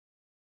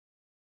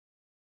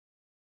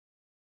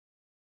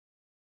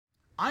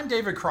I'm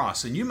David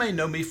Cross, and you may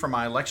know me from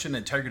my election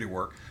integrity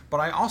work, but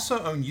I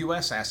also own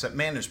U.S. Asset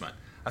Management,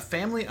 a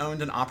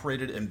family-owned and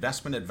operated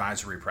investment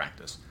advisory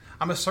practice.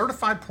 I'm a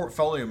certified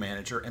portfolio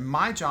manager, and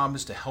my job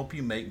is to help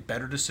you make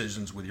better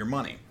decisions with your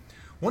money.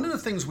 One of the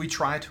things we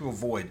try to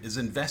avoid is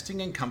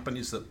investing in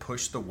companies that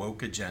push the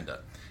woke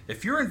agenda.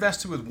 If you're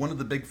invested with one of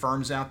the big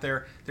firms out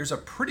there, there's a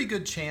pretty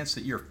good chance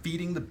that you're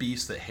feeding the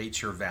beast that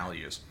hates your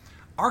values.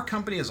 Our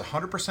company is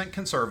 100%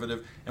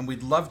 conservative, and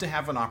we'd love to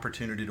have an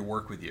opportunity to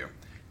work with you.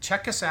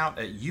 Check us out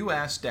at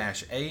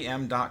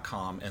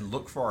us-am.com and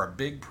look for our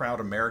big, proud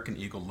American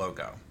Eagle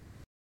logo.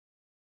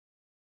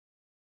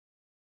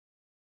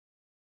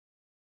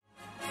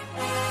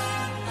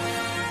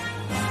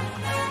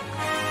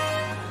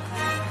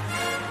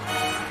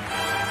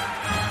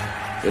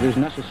 It is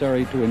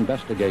necessary to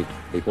investigate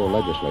before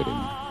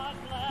legislating.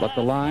 But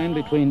the line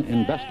between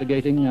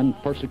investigating and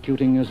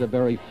persecuting is a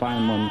very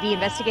fine one. The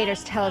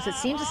investigators tell us it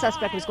seems the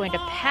suspect was going to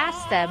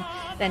pass them,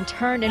 then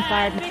turned and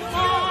fired.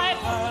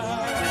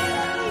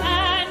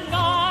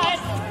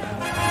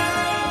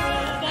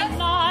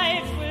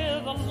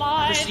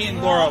 Christine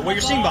and Laura, what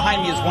you're seeing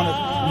behind me is one of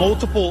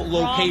multiple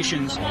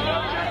locations. I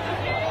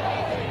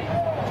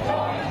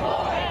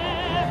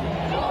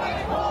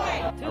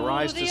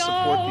rise to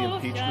support the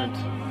impeachment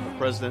of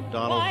President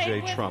Donald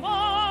J. Trump.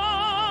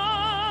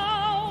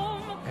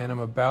 And I'm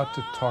about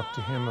to talk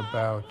to him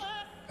about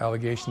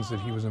allegations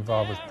that he was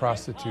involved with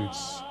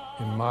prostitutes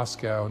in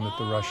Moscow and that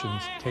the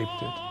Russians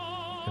taped it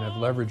and have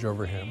leverage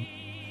over him.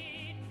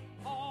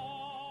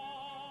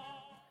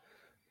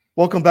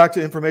 Welcome back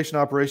to Information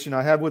Operation.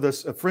 I have with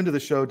us a friend of the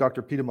show,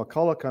 Dr. Peter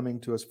McCullough, coming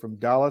to us from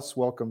Dallas.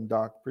 Welcome,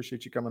 Doc.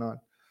 Appreciate you coming on.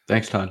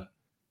 Thanks, Todd.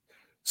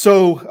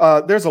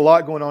 So there's a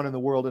lot going on in the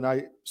world, and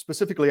I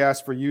specifically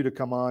asked for you to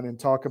come on and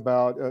talk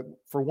about,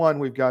 for one,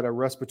 we've got a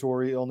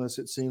respiratory illness,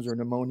 it seems, or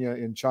pneumonia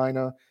in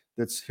China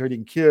that's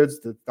hitting kids.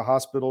 The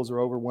hospitals are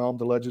overwhelmed,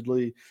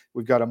 allegedly.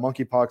 We've got a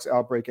monkeypox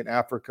outbreak in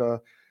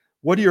Africa.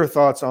 What are your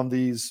thoughts on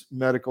these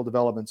medical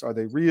developments? Are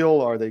they real?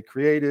 Are they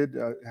created?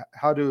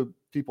 How do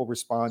people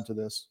respond to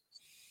this?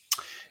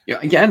 Yeah,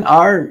 again,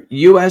 our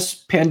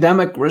U.S.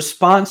 pandemic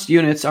response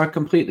units are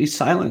completely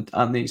silent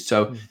on these.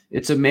 So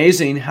it's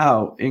amazing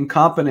how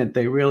incompetent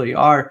they really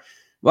are.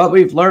 What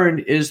we've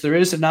learned is there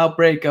is an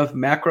outbreak of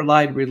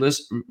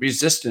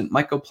macrolide-resistant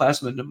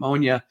mycoplasma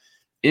pneumonia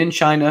in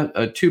China,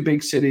 two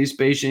big cities,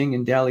 Beijing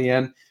and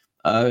Dalian.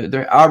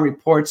 There are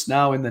reports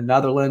now in the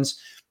Netherlands.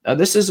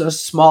 This is a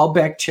small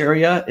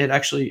bacteria. It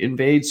actually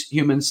invades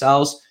human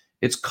cells.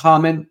 It's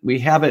common. We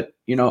have it,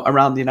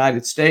 around the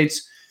United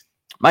States.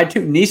 My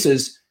two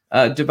nieces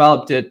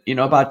developed it,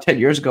 about 10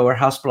 years ago, were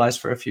hospitalized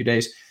for a few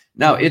days.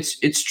 Now, it's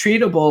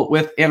treatable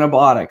with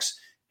antibiotics.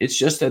 It's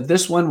just that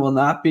this one will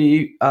not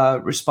be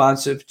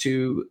responsive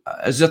to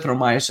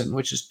azithromycin,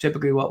 which is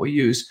typically what we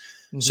use.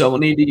 So we'll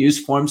need to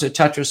use forms of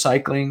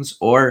tetracyclines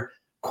or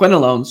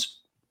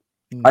quinolones.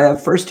 I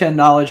have firsthand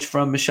knowledge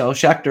from Michelle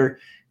Schechter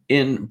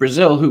in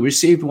Brazil, who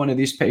received one of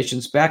these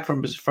patients back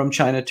from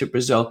China to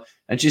Brazil.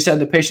 And she said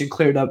the patient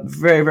cleared up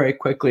very, very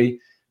quickly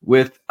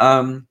with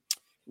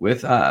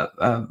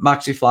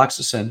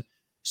moxifloxacin.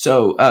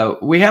 So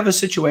we have a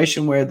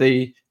situation where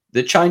the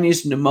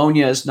Chinese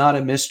pneumonia is not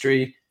a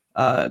mystery.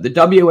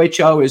 The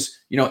WHO is,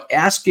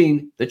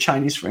 asking the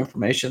Chinese for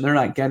information. They're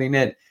not getting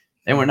it,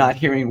 and we're not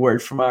hearing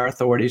word from our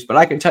authorities. But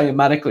I can tell you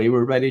medically,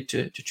 we're ready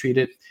to treat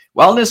it.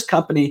 Wellness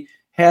Company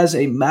has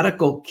a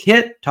medical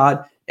kit,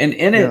 Todd, and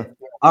in it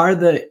are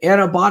the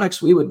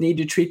antibiotics we would need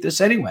to treat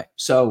this anyway.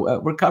 So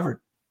we're covered.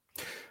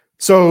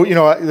 So,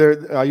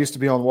 I used to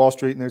be on Wall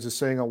Street, and there's a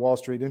saying on Wall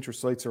Street,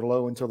 interest rates are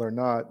low until they're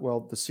not.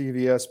 Well, the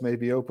CVS may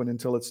be open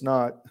until it's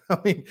not. I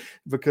mean,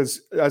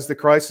 because as the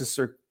crises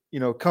are,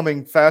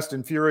 coming fast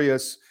and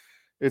furious,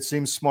 it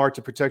seems smart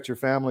to protect your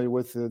family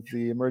with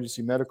the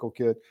emergency medical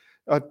kit.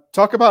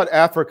 Talk about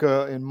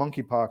Africa and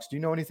monkeypox. Do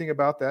you know anything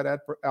about that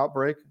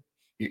outbreak?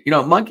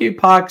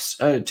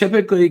 Monkeypox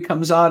typically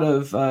comes out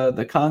of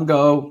the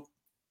Congo,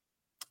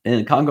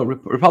 and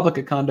Republic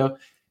of Congo.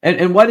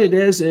 And what it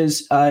is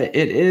it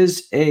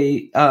is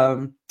a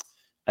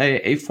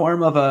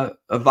form of a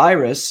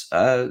virus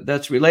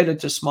that's related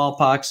to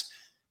smallpox,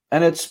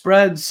 and it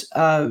spreads.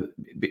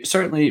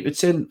 Certainly,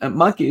 it's in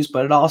monkeys,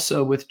 but it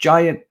also with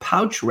giant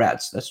pouch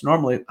rats. That's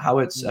normally how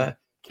it's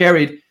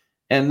carried,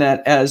 and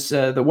that as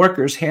the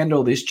workers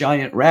handle these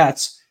giant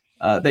rats,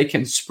 they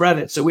can spread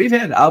it. So we've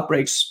had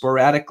outbreaks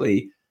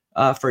sporadically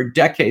for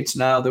decades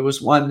now. There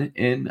was one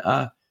in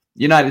the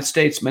United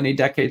States many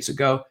decades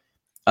ago.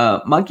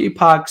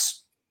 Monkeypox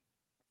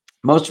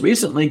most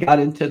recently got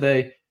into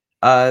the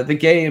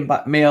gay and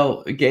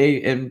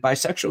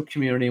bisexual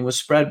community and was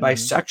spread by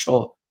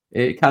sexual,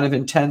 kind of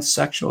intense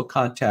sexual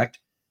contact.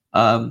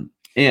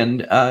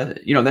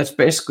 That's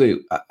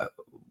basically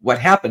what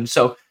happened.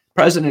 So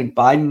President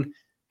Biden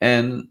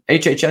and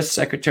HHS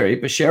Secretary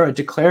Becerra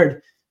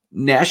declared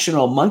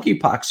national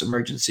monkeypox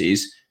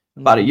emergencies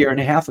about a year and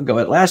a half ago.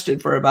 It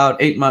lasted for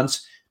about 8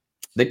 months.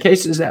 The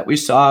cases that we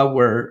saw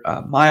were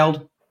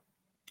mild.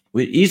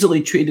 We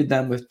easily treated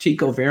them with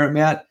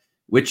tecovirimat,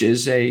 which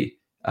is a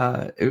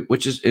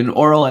which is in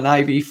oral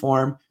and IV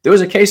form. There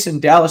was a case in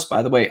Dallas,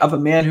 by the way, of a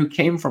man who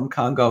came from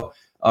Congo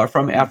or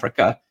from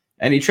Africa,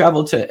 and he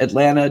traveled to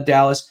Atlanta,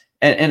 Dallas,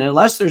 and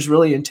unless there's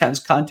really intense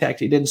contact,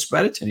 he didn't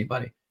spread it to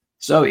anybody.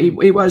 So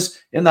he was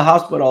in the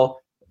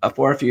hospital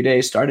for a few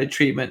days, started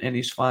treatment, and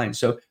he's fine.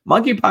 So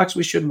monkeypox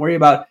we shouldn't worry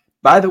about.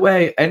 By the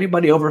way,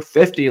 anybody over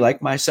 50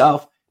 like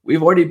myself,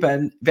 we've already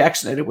been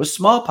vaccinated with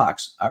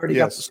smallpox. I already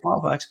got the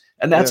smallpox,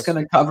 and that's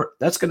going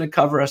to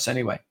cover us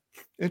anyway.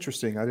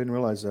 Interesting. I didn't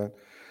realize that.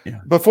 Yeah.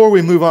 Before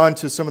we move on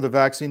to some of the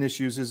vaccine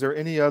issues, is there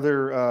any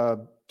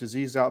other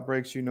disease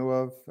outbreaks you know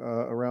of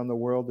around the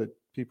world that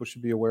people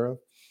should be aware of?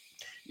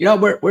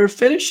 We're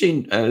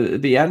finishing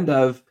the end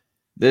of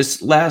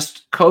this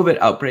last COVID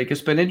outbreak.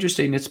 It's been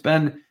interesting. It's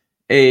been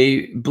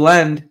a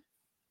blend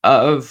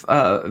of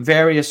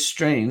various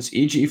strains,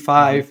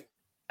 EG5,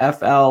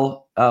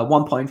 FL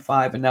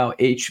 1.5, and now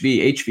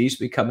HV. HV is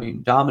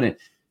becoming dominant,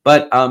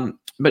 but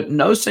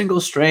no single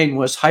strain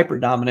was hyper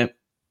dominant.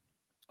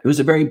 It was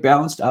a very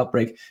balanced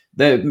outbreak.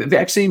 The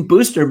vaccine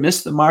booster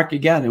missed the mark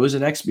again. It was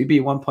an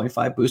XBB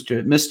 1.5 booster.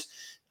 It missed.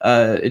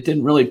 It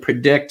didn't really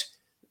predict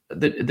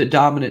the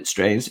dominant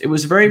strains. It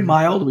was very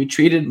mild. We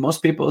treated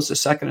most people as a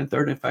second and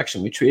third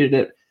infection. We treated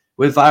it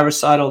with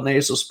virucidal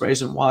nasal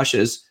sprays and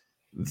washes.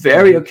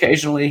 Very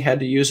occasionally had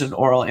to use an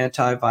oral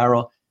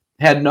antiviral.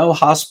 Had no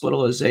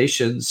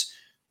hospitalizations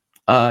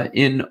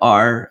in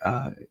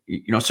our,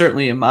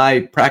 certainly in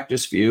my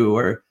practice view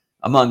or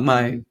among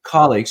my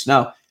colleagues.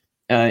 Now,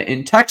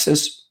 in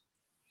Texas,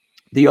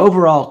 the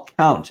overall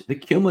count, the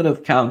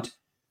cumulative count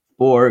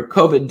for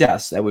COVID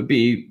deaths, that would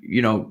be,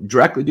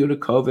 directly due to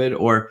COVID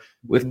or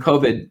with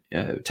COVID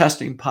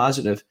testing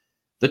positive.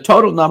 The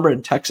total number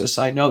in Texas,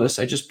 I know this,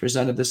 I just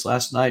presented this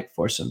last night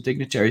for some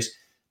dignitaries,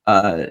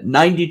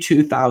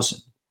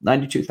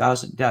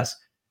 92,000 deaths.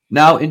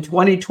 Now in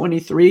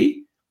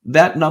 2023,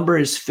 that number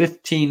is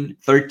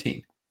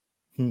 1513.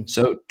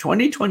 So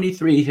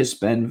 2023 has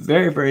been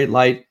very, very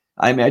light.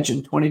 I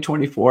imagine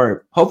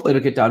 2024, hopefully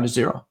it'll get down to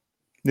zero.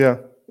 Yeah,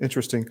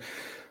 interesting.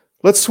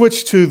 Let's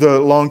switch to the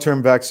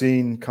long-term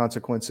vaccine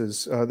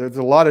consequences. There's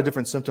a lot of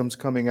different symptoms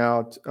coming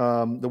out.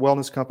 The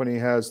wellness company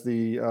has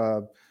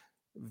the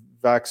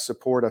Vax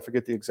Support. I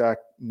forget the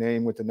exact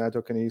name with the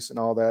nattokinase and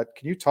all that.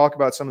 Can you talk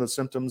about some of the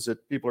symptoms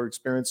that people are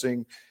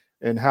experiencing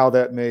and how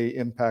that may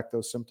impact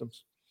those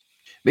symptoms?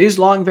 These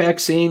long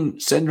vaccine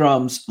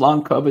syndromes,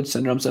 long COVID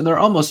syndromes, and they're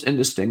almost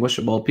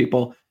indistinguishable.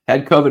 People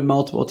had COVID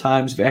multiple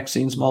times,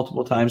 vaccines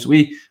multiple times.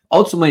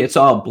 Ultimately, it's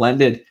all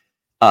blended.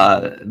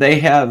 They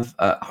have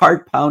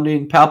heart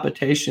pounding,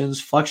 palpitations,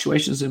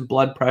 fluctuations in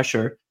blood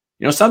pressure,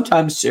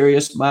 sometimes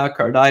serious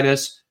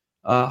myocarditis,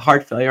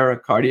 heart failure,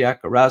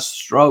 cardiac arrest,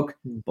 stroke,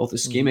 both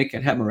ischemic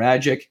and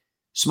hemorrhagic,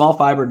 small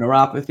fiber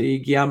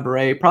neuropathy,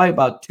 Guillain-Barré, probably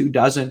about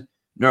 24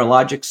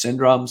 neurologic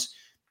syndromes,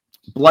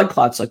 blood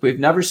clots like we've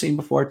never seen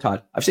before,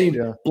 Todd. I've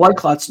seen blood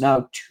clots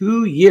now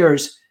 2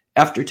 years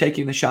after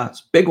taking the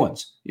shots, big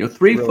ones,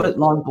 3-foot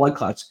long blood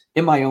clots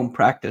in my own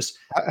practice.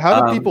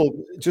 How do people,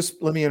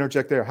 just let me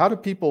interject there. How do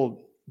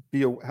people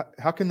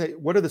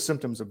what are the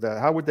symptoms of that?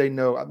 How would they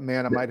know,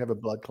 man, I might have a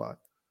blood clot?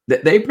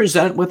 They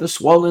present with a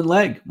swollen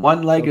leg.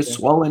 One leg is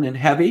swollen and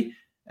heavy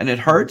and it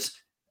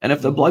hurts. And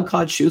if the blood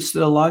clot shoots to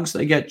the lungs,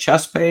 they get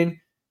chest pain,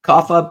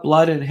 cough up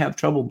blood, and have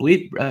trouble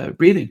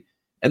breathing.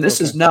 And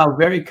this is now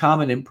very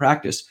common in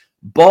practice,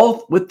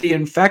 both with the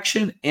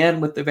infection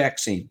and with the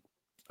vaccine.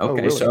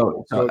 Okay, really?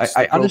 so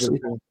I honestly,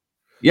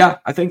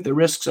 I think the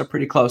risks are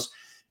pretty close.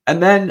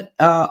 And then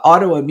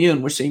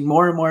autoimmune, we're seeing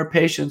more and more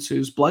patients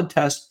whose blood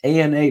test,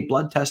 ANA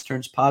blood test,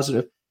 turns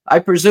positive. I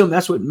presume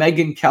that's what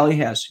Megyn Kelly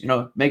has.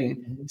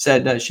 Megyn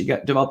said she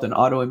developed an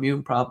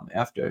autoimmune problem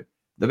after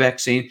the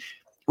vaccine.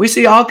 We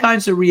see all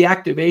kinds of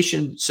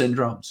reactivation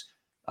syndromes.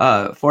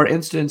 For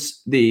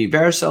instance, the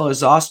varicella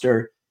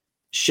zoster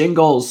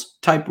shingles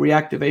type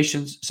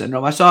reactivation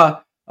syndrome. I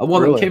saw a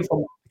woman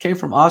came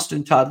from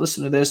Austin, Todd.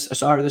 Listen to this. I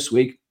saw her this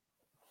week.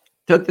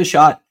 Took the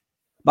shot.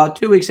 About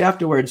 2 weeks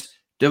afterwards,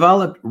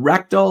 developed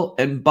rectal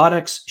and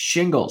buttocks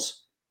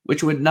shingles,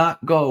 which would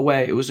not go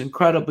away. It was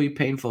incredibly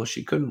painful.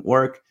 She couldn't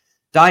work.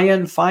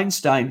 Diane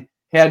Feinstein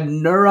had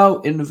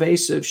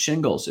neuroinvasive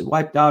shingles. It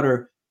wiped out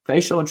her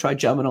facial and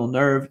trigeminal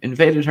nerve,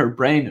 invaded her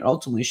brain, and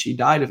ultimately she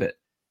died of it.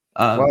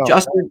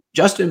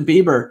 Justin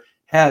Bieber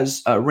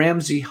has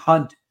Ramsay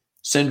Hunt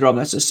syndrome.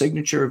 That's a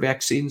signature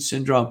vaccine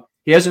syndrome.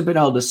 He hasn't been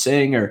able to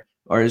sing or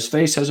his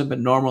face hasn't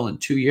been normal in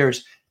 2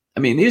 years. I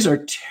mean, these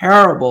are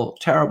terrible,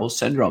 terrible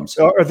syndromes.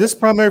 Are this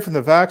primarily from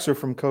the vax or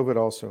from COVID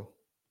also?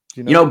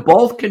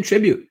 Both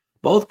contribute.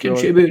 Both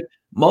contribute. Really?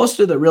 Most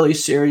of the really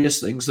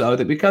serious things, though,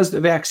 that because the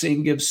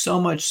vaccine gives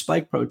so much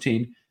spike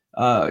protein,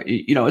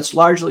 it's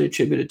largely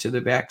attributed to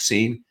the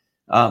vaccine.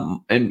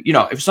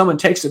 If someone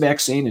takes the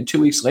vaccine and 2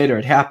 weeks later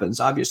it happens,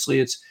 obviously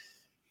it's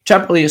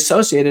temporally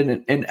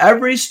associated. And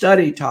every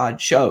study,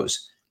 Todd,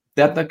 shows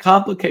that the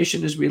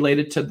complication is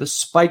related to the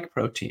spike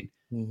protein,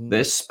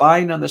 the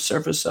spine on the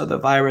surface of the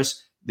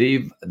virus.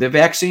 The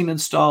vaccine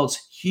installs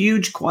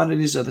huge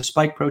quantities of the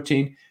spike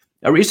protein.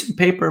 A recent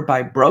paper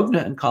by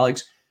Brogna and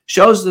colleagues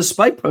shows the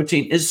spike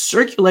protein is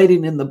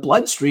circulating in the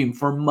bloodstream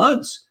for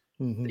months.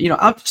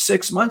 Up to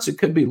 6 months. It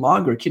could be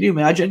longer. Can you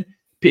imagine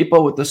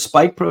people with the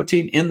spike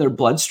protein in their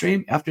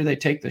bloodstream after they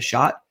take the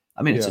shot?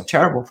 I mean, it's a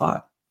terrible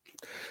thought.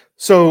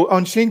 So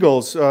on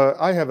shingles,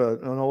 I have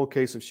an old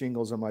case of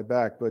shingles on my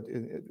back, but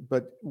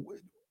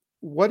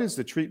what is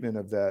the treatment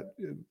of that?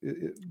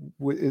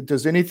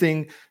 Does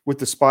anything with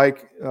the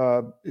spike,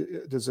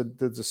 does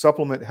the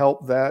supplement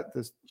help that?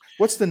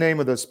 What's the name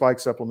of the spike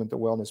supplement that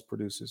Wellness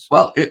produces?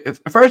 Well,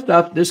 first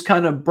off, this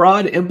kind of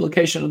broad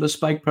implication of the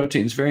spike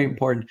protein is very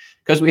important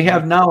because we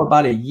have now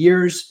about a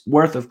year's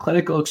worth of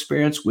clinical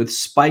experience with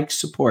spike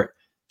support.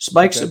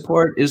 Spike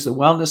support is the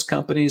Wellness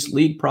company's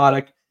lead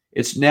product.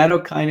 It's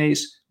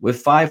nattokinase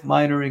with 5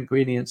 minor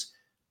ingredients,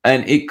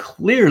 and it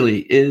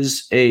clearly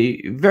is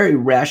a very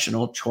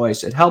rational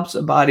choice. It helps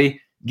the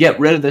body get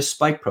rid of this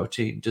spike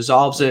protein,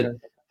 dissolves it,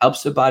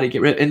 helps the body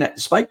get rid of it. And that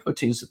spike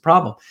protein is the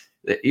problem.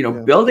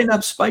 Building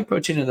up spike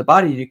protein in the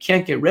body, you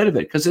can't get rid of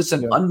it because it's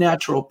an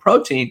unnatural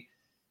protein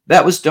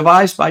that was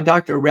devised by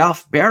Dr.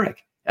 Ralph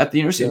Barrick at the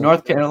University of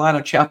North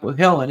Carolina, Chapel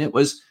Hill, and it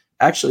was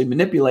actually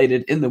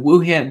manipulated in the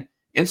Wuhan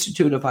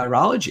Institute of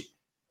Virology.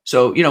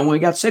 So, when we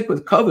got sick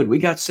with COVID, we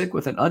got sick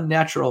with an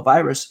unnatural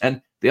virus,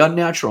 and the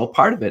unnatural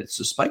part of it is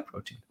the spike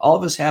protein. All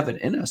of us have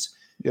it in us.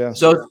 Yeah.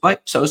 So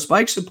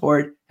spike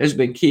support has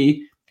been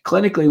key.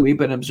 Clinically, we've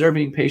been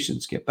observing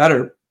patients get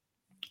better.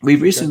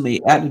 We've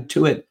recently added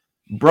to it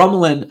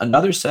bromelain,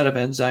 another set of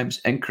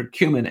enzymes, and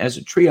curcumin as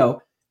a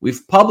trio.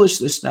 We've published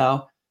this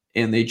now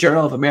in the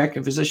Journal of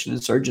American Physicians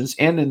and Surgeons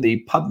and in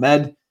the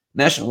PubMed,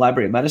 National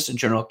Library of Medicine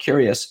journal,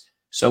 Curious.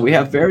 So we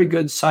have very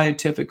good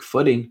scientific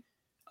footing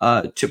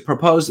to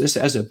propose this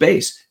as a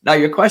base. Now,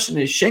 your question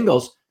is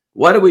shingles.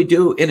 What do we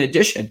do in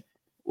addition?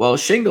 Well,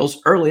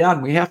 shingles, early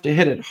on, we have to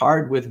hit it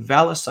hard with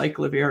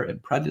valacyclovir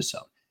and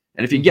prednisone.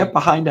 And if you get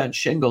behind on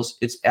shingles,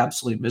 it's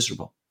absolutely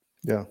miserable.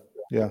 Yeah,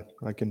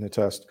 I can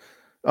attest.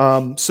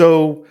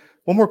 So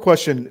one more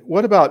question.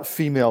 What about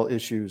female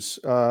issues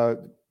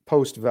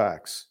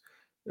post-vax?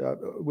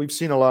 We've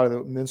seen a lot of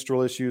the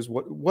menstrual issues.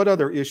 What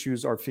other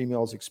issues are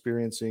females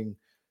experiencing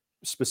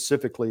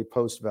specifically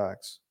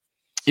post-vax?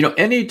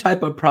 Any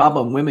type of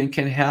problem women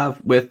can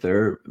have with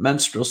their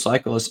menstrual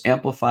cycle is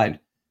amplified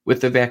with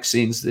the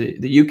vaccines.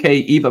 The UK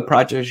EVA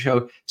project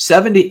showed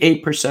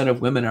 78%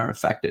 of women are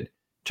affected in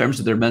terms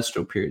of their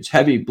menstrual periods.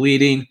 Heavy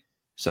bleeding,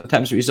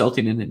 sometimes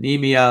resulting in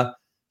anemia,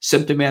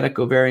 symptomatic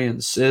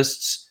ovarian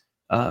cysts,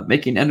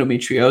 making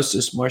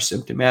endometriosis more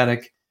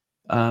symptomatic.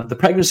 The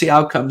pregnancy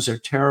outcomes are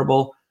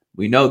terrible.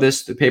 We know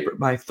this, the paper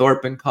by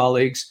Thorpe and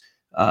colleagues.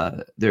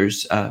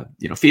 There's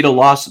fetal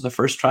loss in the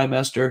first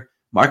trimester,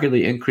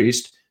 markedly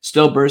increased,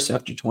 stillbirths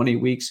after 20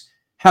 weeks,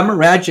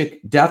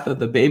 hemorrhagic death of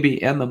the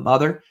baby and the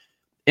mother.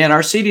 And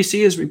our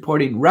CDC is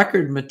reporting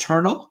record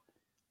maternal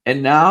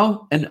and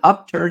now an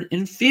upturn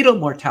in fetal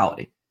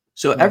mortality.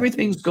 So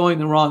everything's going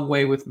the wrong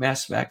way with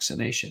mass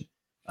vaccination.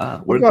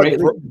 What about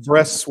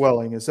breast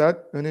swelling? Is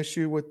that an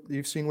issue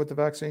you've seen with the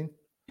vaccine?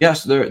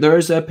 Yes, there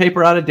is a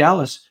paper out of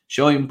Dallas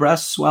showing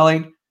breast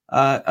swelling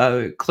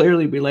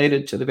clearly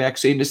related to the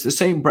vaccine. It's the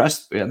same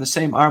breast and the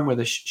same arm where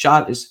the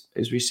shot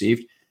is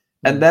received.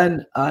 And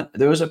then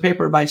there was a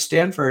paper by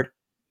Stanford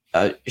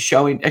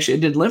showing, actually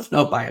it did lymph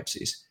node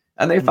biopsies,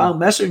 and they found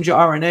messenger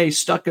RNA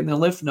stuck in the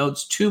lymph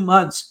nodes 2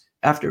 months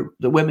after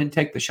the women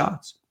take the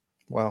shots.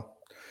 Wow.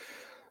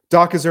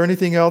 Doc, is there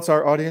anything else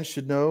our audience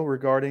should know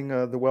regarding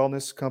the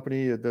Wellness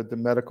company, the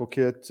medical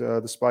kit,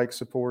 the spike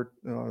support,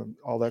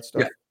 all that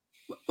stuff? Yeah.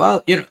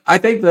 Well, I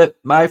think that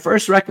my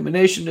first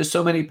recommendation to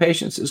so many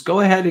patients is go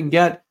ahead and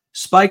get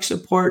spike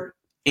support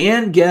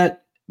and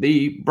get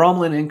the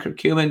bromelain and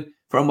curcumin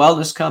from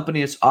Wellness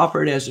company. It's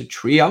offered as a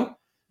trio.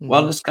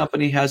 Wellness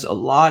company has a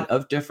lot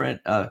of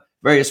different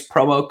various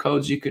promo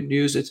codes you can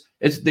use.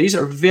 These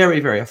are very,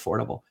 very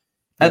affordable.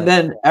 And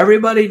then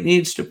everybody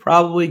needs to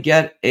probably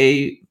get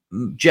a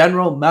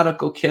general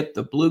medical kit,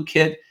 the blue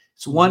kit.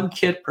 It's 1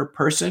 kit per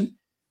person.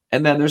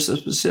 And then there's a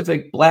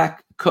specific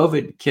black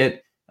COVID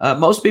kit.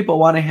 Most people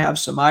want to have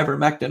some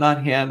ivermectin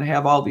on hand,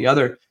 have all the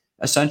other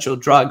essential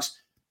drugs.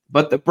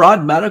 But the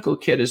broad medical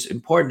kit is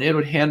important. It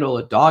would handle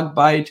a dog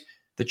bite,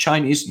 the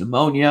Chinese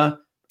pneumonia,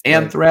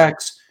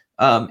 anthrax.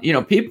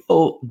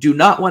 People do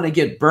not want to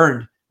get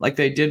burned like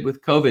they did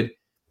with COVID.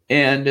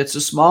 And it's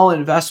a small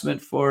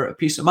investment for a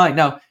peace of mind.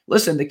 Now,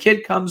 listen, the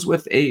kit comes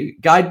with a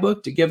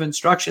guidebook to give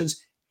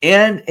instructions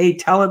and a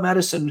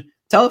telemedicine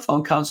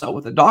telephone consult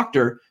with a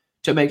doctor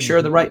to make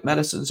sure the right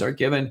medicines are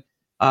given,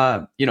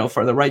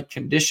 for the right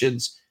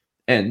conditions.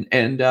 And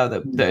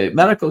the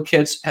medical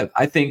kits have,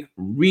 I think,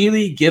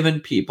 really given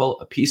people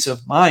a peace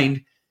of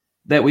mind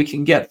that we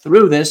can get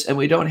through this and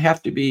we don't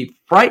have to be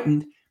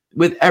frightened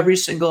with every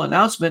single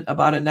announcement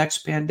about a next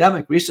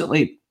pandemic.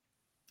 Recently,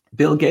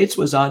 Bill Gates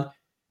was on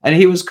and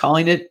he was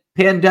calling it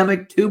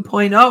Pandemic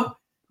 2.0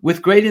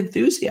 with great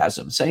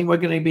enthusiasm, saying we're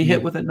going to be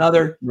hit with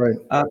another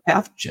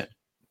pathogen.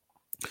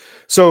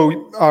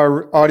 So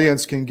our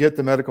audience can get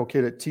the medical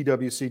kit at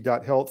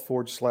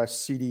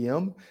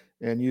twc.health/CDM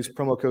and use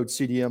promo code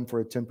CDM for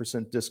a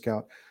 10%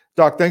 discount.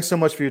 Doc, thanks so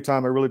much for your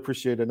time. I really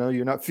appreciate it. I know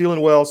you're not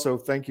feeling well, so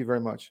thank you very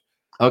much.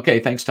 Okay,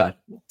 thanks, Todd.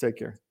 Take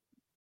care.